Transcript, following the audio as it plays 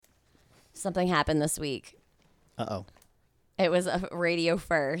something happened this week. Uh-oh. It was a radio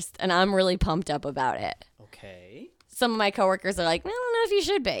first, and I'm really pumped up about it. Okay. Some of my coworkers are like, I don't know if you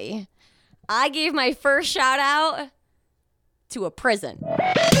should be. I gave my first shout out to a prison.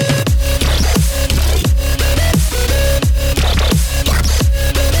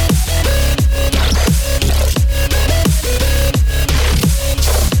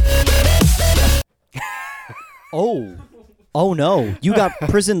 Oh no. You got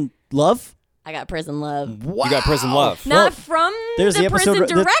prison love? I got prison love. Wow. You got prison love. Not from there's the the episode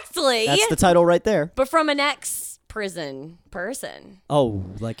prison directly, That's the title right there. but from an ex-prison person. Oh,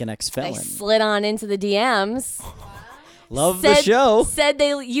 like an I ex-felon. slid on into the DMs. Love the show. Said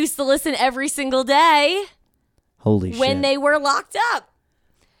they used to listen every single day Holy shit. when they were locked up.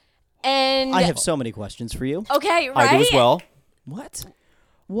 And I have so many questions for you. okay, right? I do as well.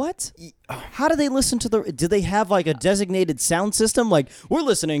 What? How do they listen to the... Do they have like a designated sound system? Like, we're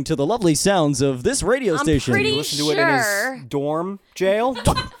listening to the lovely sounds of this radio station. pretty You listen to it in his dorm jail?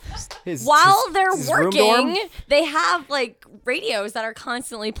 While they're his room dorm? working, they have like radios that are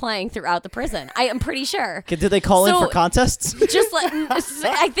constantly playing throughout the prison. I am pretty sure. Did they call in So- for contests? Just like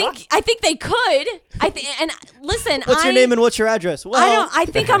I think they could. And listen, What's your name and what's your address? Well, I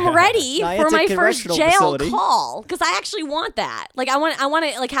think I'm ready for my Niantic first Correctional jail Facility. call because I actually want that. Like I want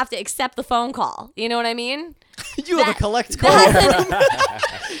to like have to accept the phone call. You know what I mean? you have a that- collect call.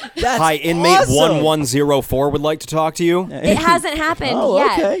 That's Hi, inmate awesome. 1104 would like to talk to you. It hasn't happened Oh,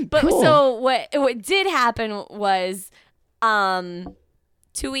 yet. okay, But cool. so what did happen was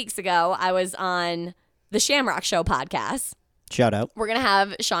 2 weeks ago I was on the Shamrock Show podcast. Shout out. We're going to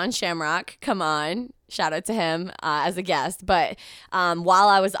have Sean Shamrock come on. Shout out to him as a guest. But while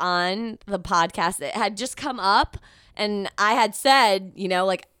I was on the podcast, it had just come up. And I had said,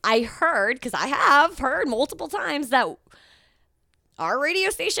 like I heard, because I have heard multiple times that our radio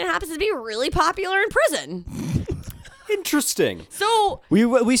station happens to be really popular in prison. Interesting. So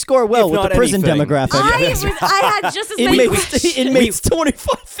We score well If with the not prison anything. demographic. I had just as many questions. Inmates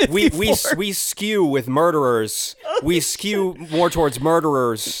 2554. We skew with murderers. We skew more towards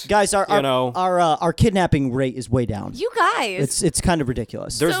murderers. Guys, you know. our kidnapping rate is way down. You guys. It's kind of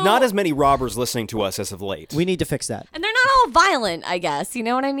ridiculous. There's So- not as many robbers listening to us as of late. We need to fix that. And they're not all violent, I guess. You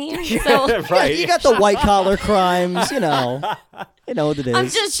know what I mean? So Right. You got the white collar crimes, you know what it is. I'm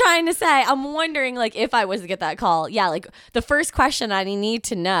just trying to say, I'm wondering, like, if I was to get that call, like, the first question I need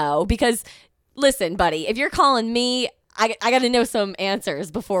to know, because, listen, buddy, if you're calling me, I got to know some answers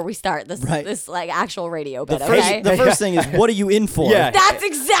before we start this like, actual radio bit, okay? The first thing is, what are you in for? Yeah. That's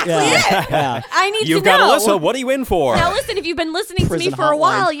exactly it. Yeah. I need You've to know. got Alyssa. What are you in for? Now, listen, if you've been listening to me Prison for a hotline.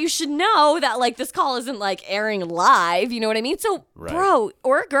 while, you should know that, like, this call isn't, like, airing live. You know what I mean? So, Right. bro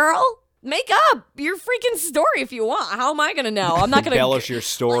or girl, make up your freaking story if you want. How am I going to know? I'm not going to Embellish your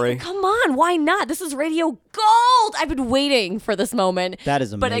story. Come on, why not? This is radio gold. I've been waiting for this moment. That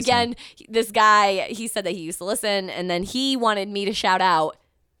is But amazing. again, this guy, he said that he used to listen, and then he wanted me to shout out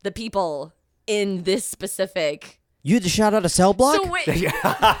the people in this specific. You had to shout out a cell block? So wait,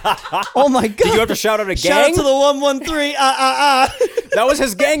 Oh my god. Did you have to shout out a Shout out gang? to the 113. That was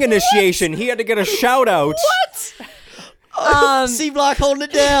his gang initiation. He had to get a shout out. C block holding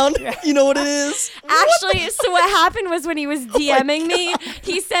it down. You know what it is? actually, so what happened was when he was DMing me,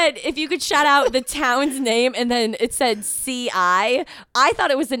 he said if you could shout out the town's name, and then it said CI. I thought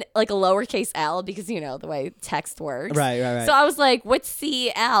it was like a lowercase L because the way text works. Right. So I was like, what's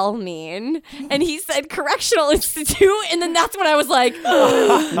CL mean? And he said Correctional Institute. And then that's when I was like,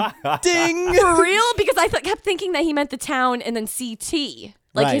 Ding. for real? Because I kept thinking that he meant the town and then CT.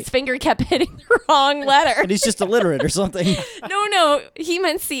 Like Right. his finger kept hitting the wrong letter. And he's just illiterate or something. No, he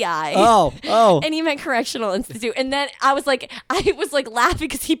meant CI. Oh. And he meant Correctional Institute. And then I was like laughing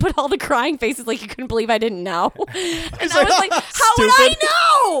because he put all the crying faces like he couldn't believe I didn't know. And I was like, how would I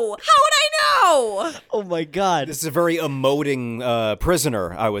know? How would I know? Oh my god. This is a very emoting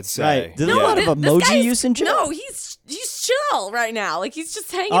prisoner, I would say. Right. There's a lot of This emoji guy's- use in jail. No, he's chill right now. Like he's just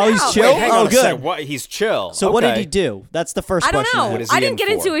hanging Oh, out. he's Wait, chill? hang Oh, on a good. sec. What? He's chill. So what did Okay. he do? That's the first I don't question. know. What is he I didn't in get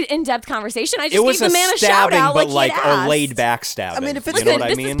for? into an in-depth conversation. I just It was gave the man a shout stabbing, out but like like he a asked. laid back stabbing. I mean, if it's- you know Listen, what I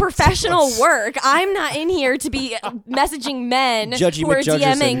this mean? is professional work. I'm not in here to be messaging men Judgy who are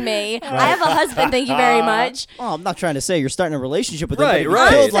McJudgerson. DMing me. I have a husband, thank you very much. Oh, I'm not trying to say you're starting a relationship with Right, him. But if right.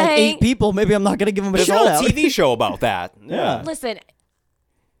 he killed like I'm saying- 8 people. Maybe I'm not going to give him a There's a shout whole out. TV show about that. Yeah. Listen,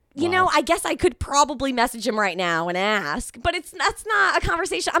 You know, I guess I could probably message him right now and ask, but that's not a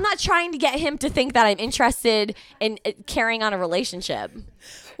conversation. I'm not trying to get him to think that I'm interested in carrying on a relationship.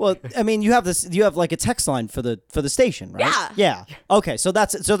 Well, I mean, you have like a text line for the station, right? Yeah. Okay, so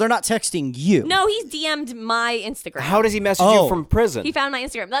they're not texting you. No, he's DM'd my Instagram. How does he message you from prison? He found my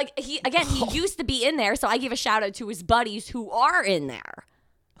Instagram. Like he used to be in there, so I gave a shout out to his buddies who are in there.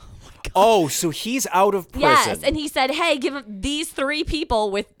 Oh, so he's out of prison. Yes, and he said, "Hey, give him these 3 people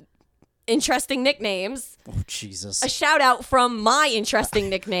with interesting nicknames. Oh, Jesus. A shout out from my interesting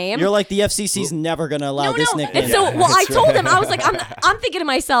nickname." You're like, the FCC's never going to allow this nickname. And so, I told him, I was like, I'm thinking to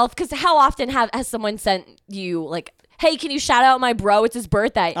myself, because how often has someone sent you, like, hey, can you shout out my bro? It's his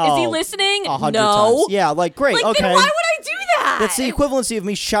birthday. Is he listening? 100 No. times. Yeah, like, great, Like, okay. then why would I do that? That's the equivalency of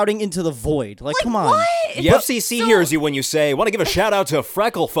me shouting into the void. Like come on. What? The FCC hears you when you say, want to give a shout out to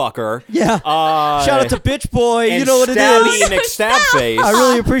Freckle Fucker. Yeah. Shout out to Bitch Boy. And You know what it Stabby is. McStab Face. I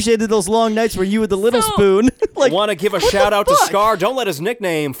really appreciated those long nights where you with the little spoon. Like, want to give a shout out to Scar. Don't let his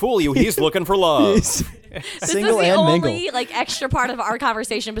nickname fool you. He's looking for love. This Single is the and only mingle. like extra part of our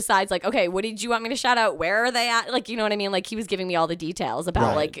conversation besides like, okay, what did you want me to shout out? Where are they at? Like, you know what I mean? Like he was giving me all the details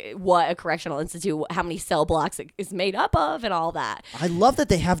about like what a correctional institute, how many cell blocks it is made up of and all that. I love that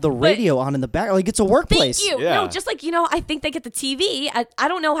they have the radio on in the back. Like it's a workplace. Thank you. Yeah. No, just like, you know, I think they get the TV. I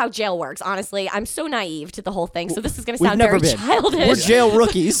don't know how jail works, honestly. I'm so naive to the whole thing. So this is going to We've sound never very been. childish. We're jail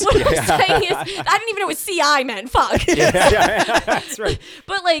rookies. What I'm saying is, I didn't even know what CI meant. Fuck. That's right.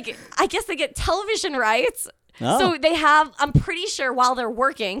 But like, I guess they get television rights. Oh. So they have, I'm pretty sure while they're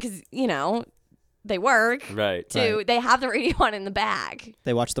working, because, you know, they work. Right. Too. Right. They have the radio on in the bag.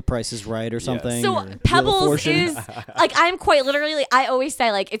 They watch The Price is Right or something. So or Wheel of Pebbles Fortune. is, like, I'm quite literally, I always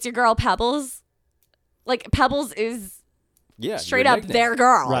say, like, it's your girl Pebbles. Like, Pebbles is straight your up nickname. their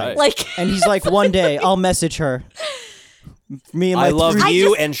girl. Right. Like, And he's like, one day I'll message her. Me and my I love three,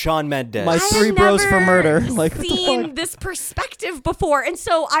 you and Shawn Mendes. my I three have bros for never murder. Like, what the seen fuck? this perspective before. And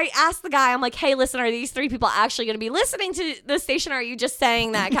so I asked the guy, I'm like, hey, listen, are these 3 people actually going to be listening to the station? Or are you just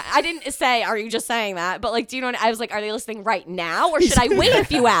saying that? I didn't say, are you just saying that? But like, do you know what? I was like, are they listening right now? Or should I wait a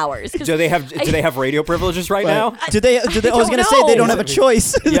few hours? Do they have radio privileges right now? Do they? I was don't gonna say they don't know. have a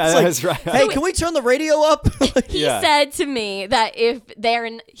choice. It's Yeah, like, that's right. Hey, can we turn the radio up? He Yeah. said to me that if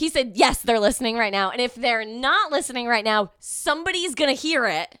he said, yes, they're listening right now. And if they're not listening right now, somebody's going to hear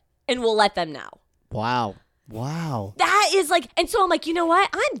it and we'll let them know. Wow. That is like, and so I'm like, you know what?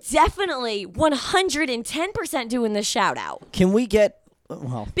 I'm definitely 110% doing this shout out. Can we get?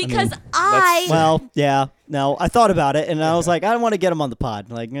 Well, Because well, yeah. No, I thought about it, and I was like, I don't want to get him on the pod.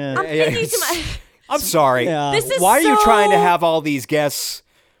 Like, I'm thinking to my, I'm sorry. Yeah. this is Why are you so- trying to have all these guests?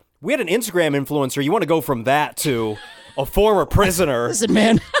 We had an Instagram influencer. You want to go from that to a former prisoner? listen,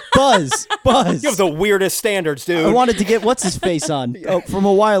 man, Buzz. You have the weirdest standards, dude. I wanted to get what's his face on from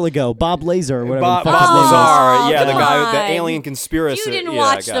a while ago, Bob Laser or whatever. Bob the fuck his name is. Lazar, yeah, the come guy, the on. alien conspiracy. You didn't yeah,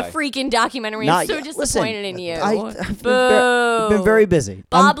 watch guy. the freaking documentary. Not I'm so yet. disappointed Listen, in you. I've Boo. been very busy.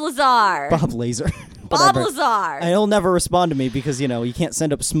 Bob Lazar. Bob Laser. Bob Whatever. Lazar. And he'll never respond to me because, you know, you can't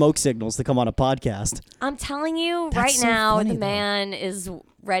send up smoke signals to come on a podcast. I'm telling you That's right so now, funny, the though. man is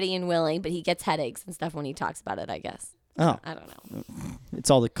ready and willing, but he gets headaches and stuff when he talks about it, I guess. Oh, I don't know. it's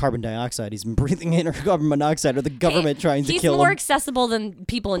all the carbon dioxide he's been breathing in, or carbon monoxide, or the government trying to He's kill more him. accessible than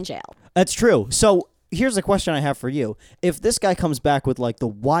people in jail. That's true. So here's a question I have for you. If this guy comes back with like the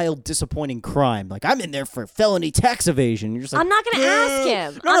wild, disappointing crime, like I'm in there for felony tax evasion, you're just like, I'm not going to ask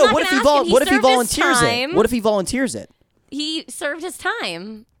him. No, I'm no. not What if gonna he ask him. what if he served his volunteers time. it? What if he volunteers it? He served his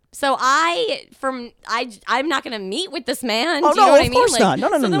time. So I'm not going to meet with this man. Oh, Do you know no, what of I mean? course Like, not. No,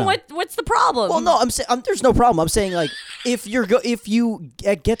 so then no. what's the problem? Well, no, there's no problem. I'm saying like if you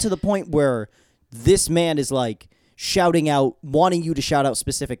get to the point where this man is like shouting out, wanting you to shout out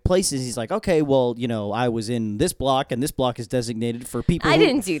specific places, he's like, okay, well, you know, I was in this block, and this block is designated for people I who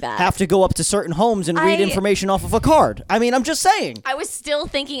didn't do that. have to go up to certain homes and read information off of a card. I mean, I'm just saying. I was still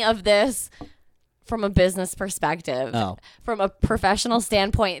thinking of this from a business perspective, from a professional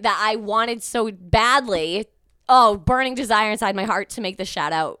standpoint, that I wanted so badly, burning desire inside my heart to make the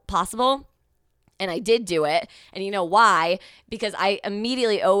shout out possible. And I did do it. And you know why? Because I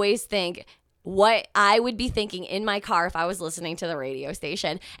immediately always think what I would be thinking in my car if I was listening to the radio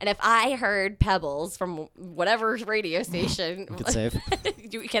station. And if I heard Pebbles from whatever radio station. Good save.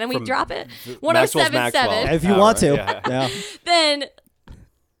 Can we drop it? Maxwell's 1077. Maxwell. If you want to. Yeah. Yeah. Then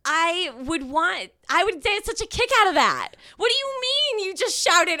I would say it's such a kick out of that. What do you mean you just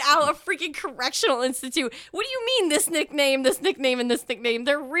shouted out a freaking correctional institute? What do you mean this nickname, and this nickname?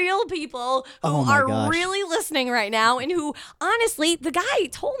 They're real people who are really listening right now, and who, honestly, the guy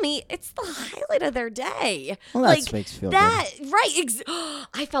told me it's the highlight of their day. Well, that makes you feel good. Right.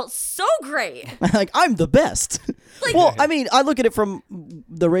 I felt so great. Like, I'm the best. Well, I mean, I look at it from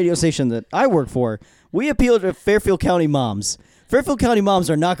the radio station that I work for. We appeal to Fairfield County moms. Fairfield County moms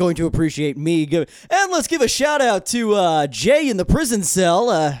are not going to appreciate me. And let's give a shout out to Jay in the prison cell.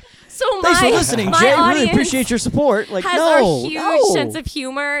 Thanks for listening, Jay. Really appreciate your support. Like, has our huge sense of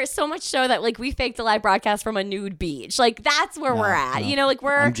humor, so much so that like we faked a live broadcast from a nude beach. Like that's where we're at. You know, like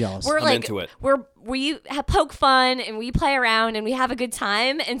I'm jealous. We're I'm like into it. we poke fun and we play around and we have a good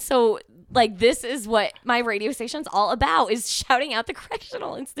time. And so like this is what my radio station's all about, is shouting out the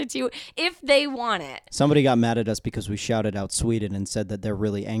Correctional Institute if they want it. Somebody got mad at us because we shouted out Sweden and said that they're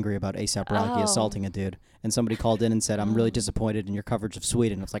really angry about A$AP Rocky assaulting a dude. And somebody called in and said, I'm really disappointed in your coverage of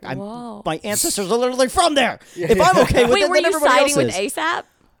Sweden. It's like, my ancestors are literally from there. If I'm okay with it, then everybody else is. Wait, were you siding with A$AP?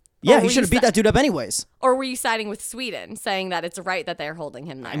 Yeah, he should have beat that dude up anyways. Or were you siding with Sweden, saying that it's right that they're holding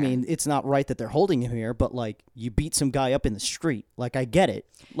him there? I mean, it's not right that they're holding him here, but, like, you beat some guy up in the street. Like, I get it.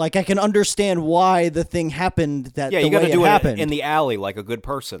 Like, I can understand why the thing happened the way it happened. Yeah, you got to do it in the alley like a good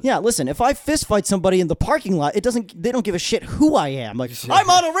person. Yeah, listen, if I fist fight somebody in the parking lot, they don't give a shit who I am. Like,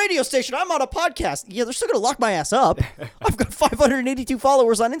 I'm on a radio station, I'm on a podcast. Yeah, they're still going to lock my ass up. I've got 582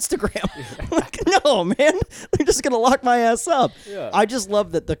 followers on Instagram. Like, no, man. They're just going to lock my ass up. Yeah. I just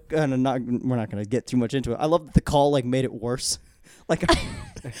love that we're not going to get too much into it. I love that the call like made it worse. Like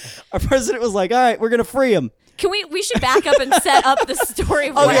our president was like, "All right, we're going to free him." We should back up and set up the story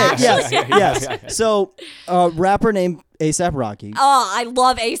of what actually yes. So, a rapper named A$AP Rocky. Oh, I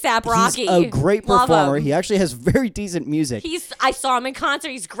love A$AP Rocky. He's a great performer. He actually has very decent music. I saw him in concert.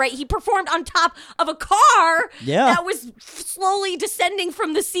 He's great. He performed on top of a car that was slowly descending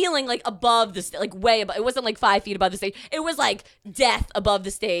from the ceiling, like above the like way above. It wasn't like 5 feet above the stage. It was like death above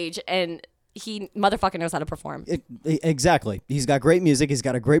the stage, and he motherfucking knows how to perform. Exactly. He's got great music. He's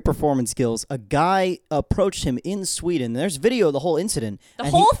got a great performance skills. A guy approached him in Sweden. There's video of the whole incident.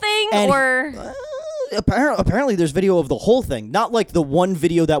 Apparently there's video of the whole thing. Not like the one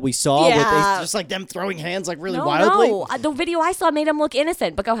video that we saw with just like them throwing hands like really wildly. No, the video I saw made him look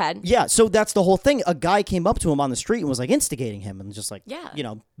innocent, but go ahead. Yeah, so that's the whole thing. A guy came up to him on the street and was like instigating him and just like, you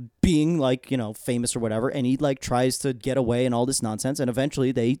know, being like, you know, famous or whatever. And he like tries to get away and all this nonsense. And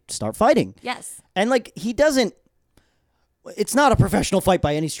eventually they start fighting. Yes. And like it's not a professional fight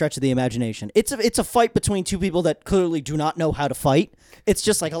by any stretch of the imagination. It's a fight between two people that clearly do not know how to fight. It's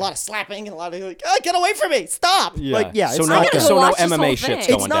just like a lot of slapping and a lot of like, get away from me, stop. Yeah. Like, yeah. So no MMA shit's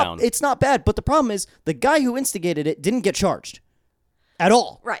going down. It's not bad, but the problem is the guy who instigated it didn't get charged at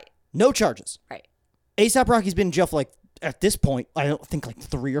all. Right. No charges. Right. A$AP Rocky's been in jail for like, at this point, I don't think like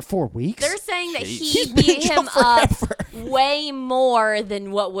 3 or 4 weeks. They're saying that he beat him up way more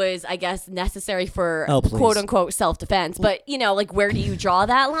than what was, I guess, necessary for quote-unquote self-defense. But, you know, like, where do you draw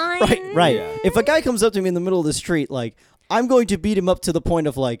that line? Right. Yeah. If a guy comes up to me in the middle of the street, like, I'm going to beat him up to the point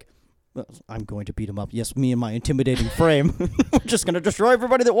of, like, I'm going to beat him up. Yes, me and my intimidating frame. We're just going to destroy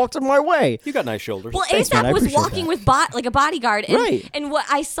everybody that walks in my way. You got nice shoulders. Well, A$AP was walking with like a bodyguard. And, and what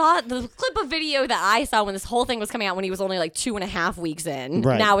I saw, the clip of video that I saw when this whole thing was coming out when he was only like 2.5 weeks in.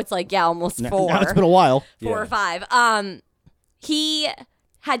 Right. Now it's like, almost 4. Now it's been a while. 4 or 5. He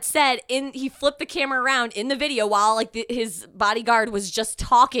had said he flipped the camera around in the video while like his bodyguard was just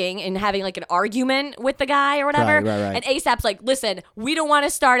talking and having like an argument with the guy or whatever. Right. And A$AP's like, listen, we don't want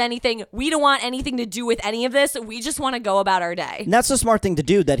to start anything. We don't want anything to do with any of this. We just want to go about our day. And that's the smart thing to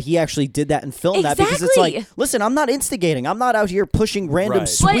do, that he actually did that and filmed that, because it's like, listen, I'm not instigating. I'm not out here pushing random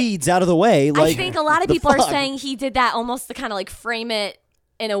Swedes out of the way. Like, I think a lot of people are saying he did that almost to kind of like frame it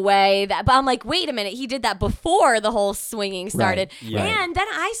in a way that, but I'm like, wait a minute, he did that before the whole swinging started. Right. And then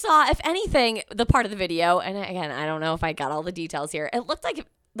I saw, if anything, the part of the video, and again, I don't know if I got all the details here, it looked like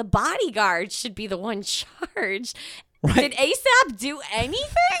the bodyguard should be the one charged. Right. Did A$AP do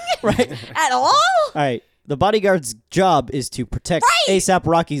anything? At all? All right. The bodyguard's job is to protect A$AP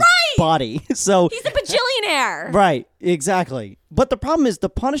Rocky's body. So he's a bajillionaire. Right. Exactly. But the problem is the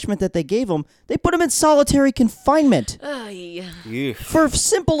punishment that they gave him, they put him in solitary confinement for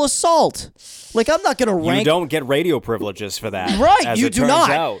simple assault. Like, I'm not going to rank. You don't get radio privileges for that. Right. You do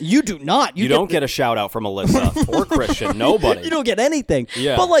not. You do not. You don't get a shout out from Alyssa or Christian. Nobody. You don't get anything.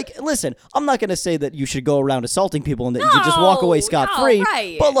 Yeah. But, like, listen, I'm not going to say that you should go around assaulting people and that you can just walk away scot-free.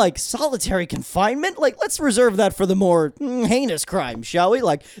 Right. But, like, solitary confinement? Like, let's reserve that for the more heinous crimes, shall we?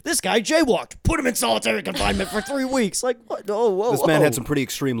 Like, this guy jaywalked. Put him in solitary confinement for 3 weeks. Like, what? Oh, whoa, This man had some pretty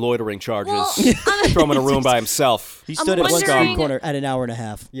extreme loitering charges. Well, Throw him in a room by himself. He stood I'm at one wondering- street corner at an hour and a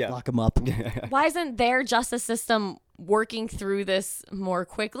half. Yeah. Lock him up. why isn't their justice system working through this more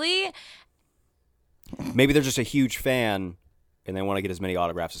quickly? Maybe they're just a huge fan and they want to get as many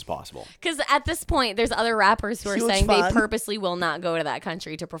autographs as possible. Because at this point, there's other rappers who are Huge saying fan. they purposely will not go to that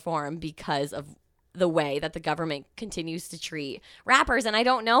country to perform because of the way that the government continues to treat rappers. And I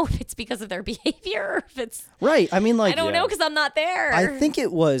don't know if it's because of their behavior or if it's... Right. I mean, like... I don't know because I'm not there. I think it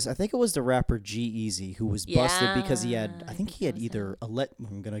was the rapper G-Eazy who was busted Yeah, because he had, I think he had either, I'm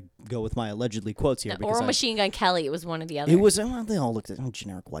going to go with my allegedly quotes here. because Or Machine Gun Kelly. It was one or the other. It was, well, they all looked at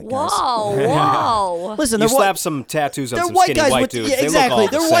generic white guys. Whoa. Listen, You they're slap some tattoos on they're some white skinny guys white with, dudes. yeah, They look exactly. all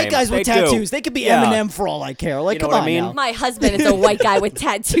the They're white same. guys with They do. tattoos. They could be Yeah. Eminem for all I care. Like, You know come what I on mean? now. My husband is a white guy with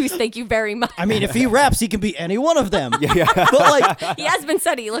tattoos. Thank you very much. I mean, if he raps, he can be any one of them. Yeah. But like, He has been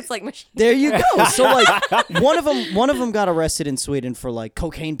said he looks like Machine. there you go. So like, one of them got arrested in Sweden for like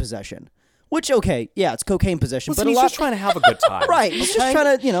cocaine possession. Which, okay, yeah, it's cocaine possession, Listen, but a he's lot just trying to have a good time. right. He's just okay?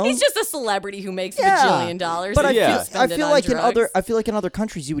 trying to, He's just a celebrity who makes Yeah. $1 bajillion. But I and Yeah. feel, spends I it feel on like drugs. in other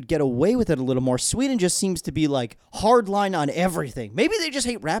countries you would get away with it a little more. Sweden just seems to be like hard line on everything. Maybe they just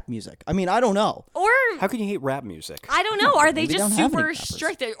hate rap music. I mean, I don't know. Or How can you hate rap music? I don't know. Are they Maybe just don't have any super rappers.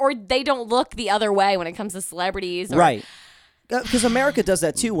 strict, or they don't look the other way when it comes to celebrities? Or, Right. Because America does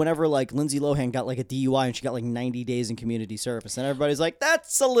that too. Whenever like Lindsay Lohan got like a DUI and she got like 90 days in community service, and everybody's like,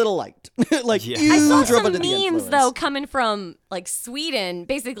 "That's a little light." Like, Yeah. you I saw drove some under the memes influence. though coming from like Sweden,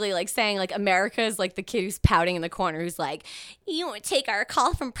 basically like saying like America is like the kid who's pouting in the corner, who's like, "You won't take our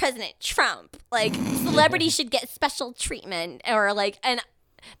call from President Trump. Like celebrities should get special treatment," or like, and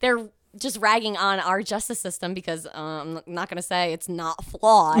they're just ragging on our justice system because I'm not gonna say it's not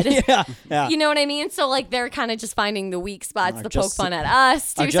flawed. Yeah. You know what I mean? So like they're kind of just finding the weak spots Our to poke justice- fun at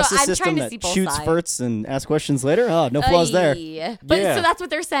us Our too. So justice I'm system trying to that see both shoots sides. first and asks questions later. Oh, no flaws there. But Yeah. so that's what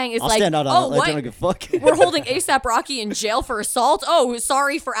they're saying is I'll like, stand out on oh, it. Like, I don't what? give a fuck. We're holding ASAP Rocky in jail for assault. Oh,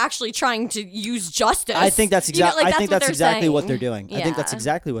 sorry for actually trying to use justice. I think that's You know, exactly. like, I think what that's they're exactly what saying. they're doing. I think that's Yeah.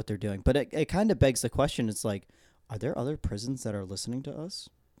 exactly what they're doing. But it kind of begs the question. It's like, are there other prisons that are listening to us?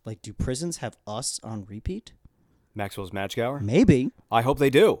 Like, do prisons have us on repeat? Maxwell's Magic Hour? Maybe. I hope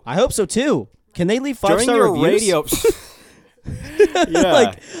they do. I hope so too. Can they leave During 5-star your reviews? radio. Yeah.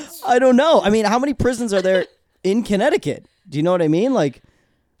 Like, I don't know. I mean, how many prisons are there in Connecticut? Do you know what I mean? Like,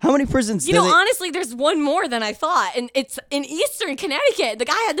 how many prisons? You know, honestly, there's one more than I thought, and it's in Eastern Connecticut. The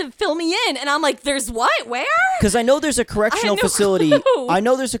guy had to fill me in, and I'm like, "There's what? Where?" Because I know there's a correctional no facility. clue. I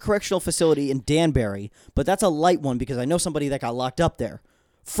know there's a correctional facility in Danbury, but that's a light one because I know somebody that got locked up there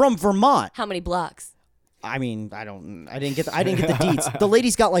from Vermont. How many blocks? I mean, I didn't get the deeds. The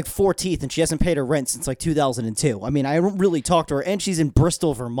lady's got like 4 teeth and she hasn't paid her rent since like 2002. I mean, I don't really talk to her, and she's in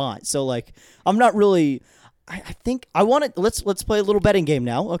Bristol, Vermont. So like, I'm not really. I think I want to. Let's play a little betting game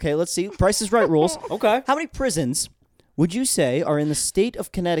now. Okay, let's see. Price is Right rules. Okay. How many prisons would you say are in the state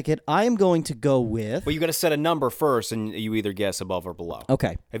of Connecticut? I am going to go with. But you got to set a number first, and you either guess above or below.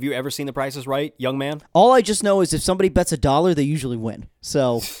 Okay. Have you ever seen The Price is Right, young man? All I just know is if somebody bets $1, they usually win.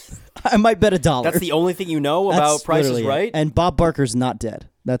 So I might bet $1. That's the only thing you know about That's Price is literally it. Right? And Bob Barker's not dead.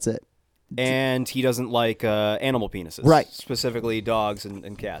 That's it. And he doesn't like animal penises. Right. Specifically dogs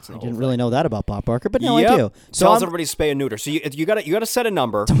and cats. And the Didn't whole really know that about Bob Barker, but now thing. I Yep. do. So Tells I'm everybody to spay and neuter. So you got to set a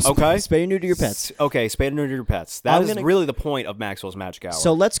number, okay? spay and neuter your pets. Okay, spay and neuter your pets. That I'm is gonna- really the point of Maxwell's Magic Hour.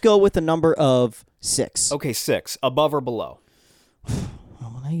 So let's go with the number of 6. okay, 6. Above or below?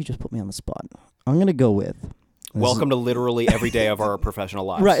 Well, now you just put me on the spot. I'm going to go with. Welcome to literally every day of our professional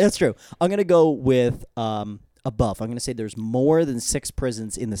lives. Right, that's true. I'm going to go with above. I'm going to say there's more than 6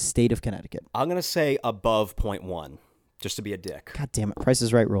 prisons in the state of Connecticut. I'm going to say above 0.1, just to be a dick. God damn it. Price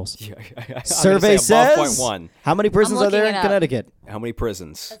is Right rules. Yeah, I'm gonna Survey say above says. 0.1. How many prisons are looking there it in up. Connecticut? How many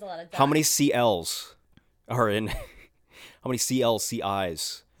prisons? That's a lot of How many CLs are in? How many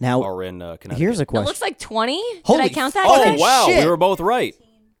CIs Now, are in Connecticut? here's a It question. looks like 20. Did Holy I count that? Oh correct? wow, shit. we were both right.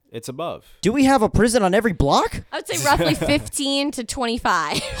 It's above. Do we have a prison on every block? I would say roughly 15 to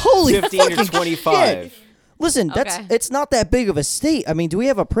 25. Holy 15 fucking to 25. shit. Listen, Okay. it's not that big of a state. I mean, do we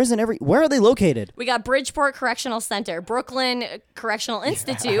have a prison every? Where are they located? We got Bridgeport Correctional Center, Brooklyn Correctional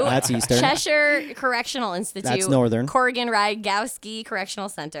Institute, That's Eastern. Cheshire Correctional Institute, That's Northern. Corrigan Rygowski Correctional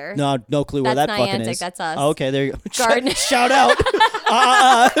Center. No clue where that That's fucking Niantic, is. that's us. Oh, okay, there you go. Garden- Shout out.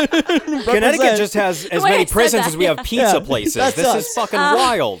 Connecticut Represent. just has as way I many said prisons that, as we have pizza Yeah. places. That's This us. is fucking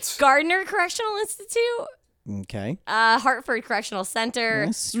wild. Gardner Correctional Institute. Okay. Hartford Correctional Center,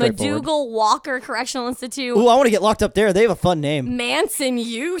 That's straightforward. McDougal Walker Correctional Institute, Ooh, I want to get locked up there. They have a fun name. Manson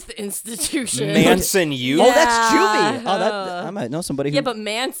Youth Institution. Manson Youth. Oh, that's Yeah. juvie. Oh, that I might know somebody who. Yeah, but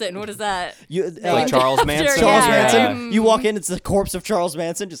Manson, what is that? You, Like Charles Manson. Charles Yeah. Manson. You walk in, it's the corpse of Charles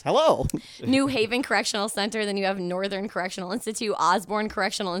Manson. Just hello. New Haven Correctional Center. Then you have Northern Correctional Institute, Osborne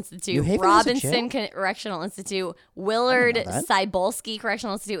Correctional Institute, New Haven has a Robinson Correctional Institute, Willard Cybulski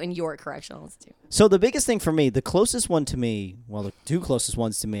Correctional Institute, and York Correctional Institute. So the biggest thing for me, the closest one to me, well, the two closest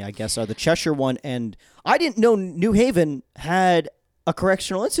ones to me, I guess, are the Cheshire one, and I didn't know New Haven had a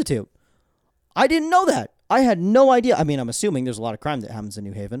correctional institute. I didn't know that. I had no idea. I mean, I'm assuming there's a lot of crime that happens in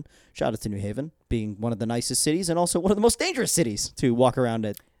New Haven. Shout out to New Haven, being one of the nicest cities and also one of the most dangerous cities to walk around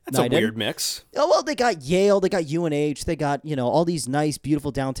at. That's a weird mix. Oh, well, they got Yale, they got UNH, they got, all these nice,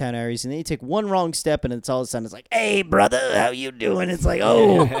 beautiful downtown areas, and then you take one wrong step, and it's all of a sudden, it's like, hey, brother, how you doing? It's like,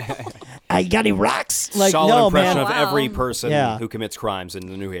 oh, you got any rocks? Like, Solid no, impression man. of every person Yeah. who commits crimes in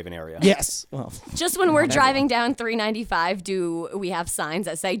the New Haven area. Yes. Well, Just when we're driving down 395, do we have signs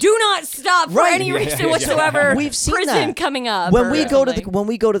that say "Do not stop" for Right. any reason whatsoever? We've seen prison that. coming up. when or we go to the something. when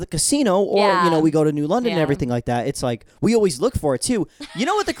we go to the casino or Yeah. we go to New London and Yeah. everything like that, it's like we always look for it too. You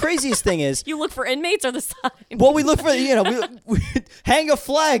know what the craziest thing is? You look for inmates or the sign? Well, we look for we hang a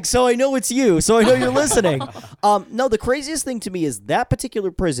flag so I know it's you, so I know you're listening. No, the craziest thing to me is that particular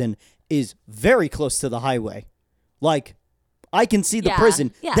prison is very close to the highway. Like, I can see the Yeah.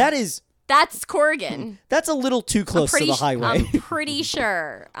 prison. Yeah. That's Corrigan. that's a little too close to the highway. I'm pretty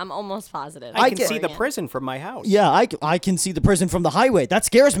sure. I'm almost positive. I I can get- see the prison from my house. Yeah, I can see the prison from the highway. That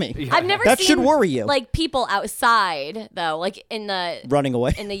scares me. I've never That seen should worry you. like people outside though, like in the Running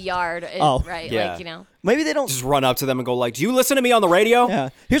away. in the yard. Oh. Right. Yeah. Like Maybe they don't. Just run up to them and go like, "Do you listen to me on the radio?" Yeah.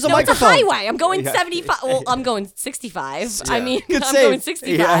 Here's a No, it's a microphone. highway. I'm going 75. Well, I'm going 65. I mean, Good I'm save. going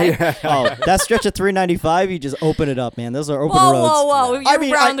 65. Oh, that stretch of 395, you just open it up, man. Those are open Whoa, roads. whoa! You're I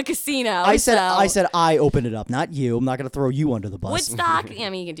mean, around the casino. I said so. I open it up, not you. I'm not going to throw you under the bus. Woodstock. I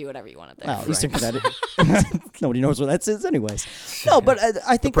mean, you can do whatever you want up there. Oh, Eastern Connecticut. Nobody knows what that is anyways. No, but I think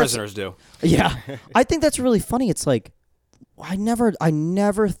that's- Prisoners do. Yeah. I think that's really funny. It's like I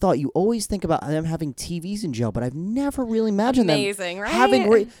never thought. You always think about them having TVs in jail, but I've never really imagined Amazing, them right?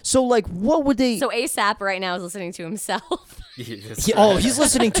 having. So like, what would they? So ASAP right now is listening to himself. He's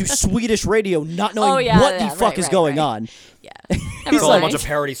listening to Swedish radio, not knowing Oh, yeah, what the yeah, fuck right, is right, going right. on. Yeah. It's all a Never bunch mind. of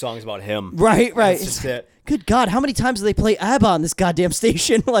parody songs about him. Right. That's just it. Good God, how many times do they play ABBA on this goddamn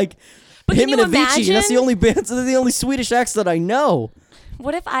station? Like But him can and you Avicii. That's the imagine? only bands. They're the only Swedish acts that I know.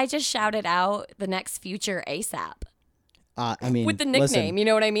 What if I just shouted out the next future ASAP? I mean, With the nickname, listen, you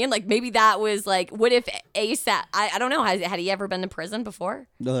know what I mean? Like maybe that was like, what if ASAP? I don't know. Had he ever been to prison before?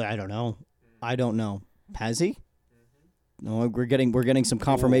 I don't know. Has he? No, we're getting some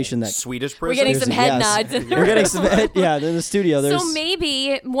confirmation that Swedish We're prison. getting some head yes. nods. We're getting some yeah, in the studio. There's So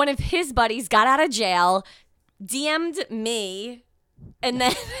maybe one of his buddies got out of jail, DM'd me, and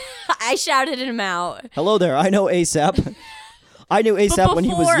then I shouted him out. hello there. I know ASAP. I knew But ASAP when he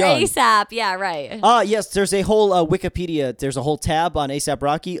was before young. ASAP, yeah, right. Yes, there's a whole Wikipedia. There's a whole tab on ASAP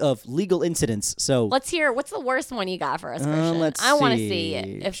Rocky of legal incidents. So Let's hear, what's the worst one you got for us, Christian? let's I want to see. see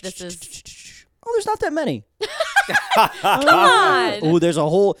if this is... Oh, there's not that many. Come on!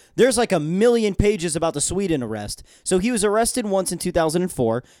 Oh, there's like 1 million pages about the Sweden arrest. So he was arrested once in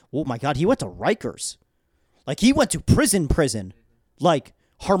 2004. Oh my God, he went to Rikers. Like he went to prison. Like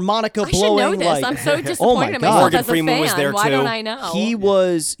harmonica I should blowing. know this. Like, I'm so oh my disappointed in God. myself Morgan as a Freeman fan. was there, Why too. don't I know?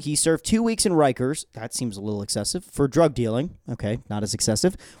 He served 2 weeks in Rikers. That seems a little excessive for drug dealing. Okay, not as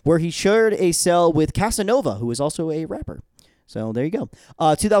excessive. Where he shared a cell with Casanova, who is also a rapper. So there you go.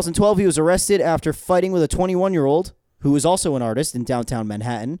 2012, he was arrested after fighting with a 21-year-old who was also an artist in downtown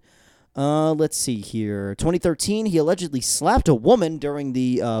Manhattan. Let's see here. 2013, he allegedly slapped a woman during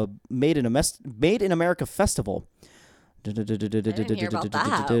the Made in America festival. didn't hear about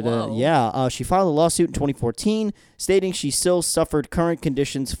that. Whoa. Yeah, she filed a lawsuit in 2014 stating she still suffered current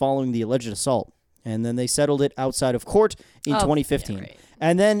conditions following the alleged assault. And then they settled it outside of court in 2015. yeah, right.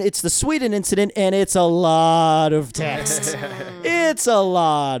 And then it's the Sweden incident, and it's a lot of text. It's a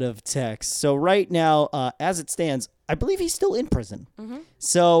lot of text. So right now, as it stands, I believe he's still in prison. Mm-hmm.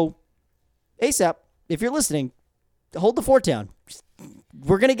 So, ASAP, if you're listening, hold the fort down.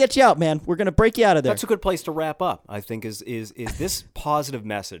 We're going to get you out, man. We're going to break you out of there. That's a good place to wrap up. I think is this positive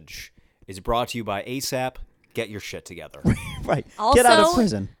message is brought to you by ASAP. Get your shit together. Right. Also, Get out of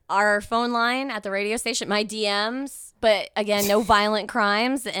prison. Our phone line at the radio station, my DMs, but again, no violent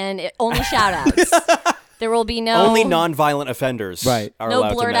crimes and only shout outs. There will be no Only non-violent offenders Right. are no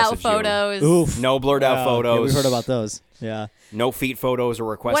allowed blurred to out message you. photos. Oof. No blurred out photos. Yeah, we heard about those. Yeah. No feet photos or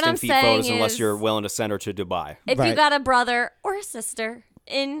requesting I'm feet saying photos unless is- you're willing to send her to Dubai. If you Right. got a brother or a sister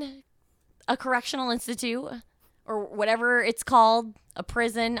in a correctional institute or whatever it's called, a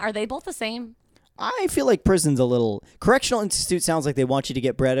prison, are they both the same? I feel like prison's a little. Correctional institute sounds like they want you to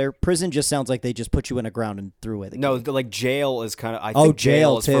get better. Prison just sounds like they just put you in a ground and threw away the key. No, like jail is kind of. I Oh, think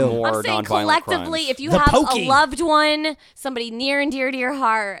jail, is for too. more I'm saying nonviolent collectively, crimes. if you The have pokey. a loved one, somebody near and dear to your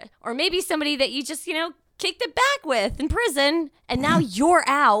heart, or maybe somebody that you just, kicked it back with in prison, and now you're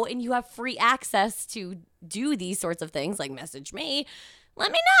out and you have free access to do these sorts of things, like message me,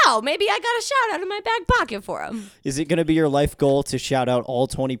 let me know. Maybe I got a shout out in my back pocket for them. Is it going to be your life goal to shout out all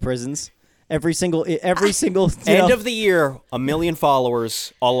 20 prisons? Every single End of the year, 1 million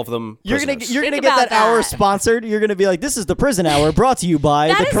followers, all of them. You're gonna prisoners. you're gonna Think get that about hour that. sponsored. You're gonna be like, this is the prison hour brought to you by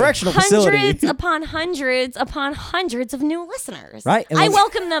That the is correctional hundreds facility. upon hundreds upon hundreds of new listeners. Right, and I when-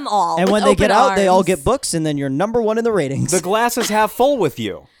 welcome them all. And with when they get open out, they all arms. get books, and then you're number one in the ratings. The glass is half full with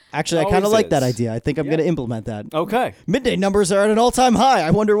you. Actually, I Always kind of like that is. idea. I think I'm gonna implement that. Okay. Midday numbers are at an all-time high.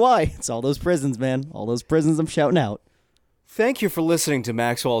 I wonder why. It's all those prisons, man. All those prisons I'm shouting out. Thank you for listening to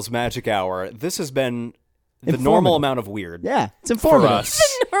Maxwell's Magic Hour. This has been the Informative. normal amount of weird Yeah, it's for informative.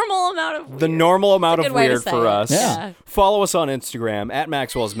 us. normal amount of The weird. normal amount That's a of good way to weird say for it. us. Yeah. Follow us on Instagram at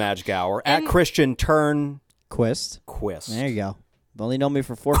Maxwell's Magic Hour, at Christian Turnquist. Quist. There you go. You've only known me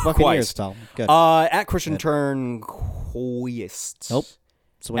for 4 fucking Quist. years, Tom. Good. At Christian Turnquist. Nope.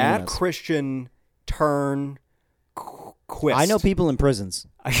 So what do you At miss? Christian Turnquist. I know people in prisons.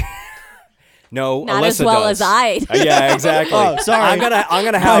 No, Not Alyssa as well does. as I. Yeah, exactly. Oh, sorry. I'm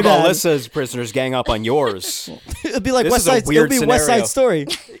gonna have bad. Alyssa's prisoners gang up on yours. It'd be like This West is a Side. weird It'd be West scenario. Side Story.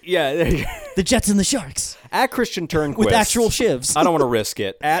 Yeah. there you go. The Jets and the Sharks At Christian Turnquist. with actual shivs. I don't want to risk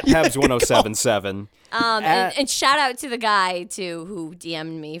it. At Pebs1077. And shout out to the guy too who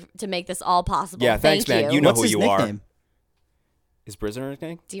DM'd me to make this all possible. Yeah, thanks, Thank man. you. You know What's who his you nickname? are. Is prisoner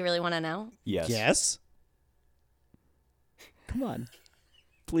nickname? Do you really want to know? Yes. Yes. Come on.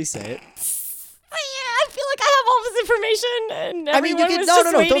 Please say it. Yeah, I feel like I have all this information, and I mean, you everyone can was no.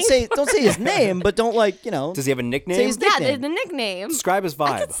 just Don't waiting say his name, but don't Does he have a nickname? Say his Yeah, nickname. the nickname. Describe his I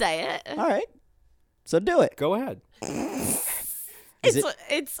vibe. could say it. All right. So do it. Go ahead. Is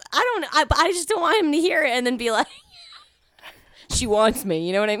It's I don't know. I just don't want him to hear it and then be like, she wants me.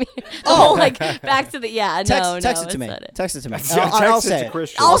 You know what I mean? Oh, like back to the Text it to me. it's not it. Text it to me. Text I'll it say to it.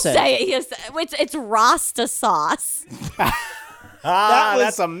 Christian. I'll say say it. Yes, it's Rasta sauce. Ah, was-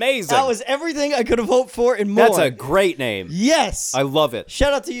 that's amazing. That was everything I could have hoped for and more. That's a great name. yes. I love it.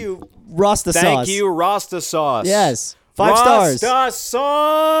 Shout out to you, Rasta Sauce. Thank you, Rasta Sauce. Yes. 5 stars. Rasta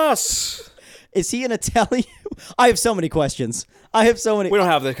Sauce. Is he an Italian? I have so many questions. I have so many. We don't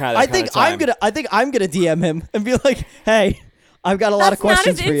have the kind of I that think kind of time. I'm gonna DM him and be like, "Hey, I've got a lot of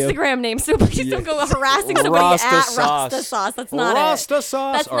questions That's for not you." his Instagram name, so please don't go harassing somebody Rasta at sauce. Rasta sauce. That's not Rasta it.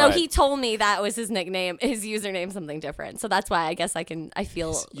 Sauce. That's All no. right. He told me that was his nickname, his username, something different. So that's why I guess I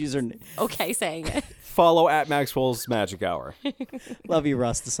feel Username. okay saying it. Follow at Maxwell's Magic Hour. Love you,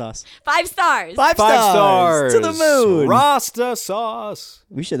 Rasta Sauce. 5 stars. 5 5 stars to the moon. Rasta Sauce.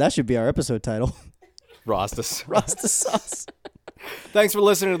 That should be our episode title. Rasta Sauce. Rasta Sauce. Thanks for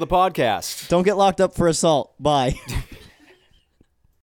listening to the podcast. Don't get locked up for assault. Bye.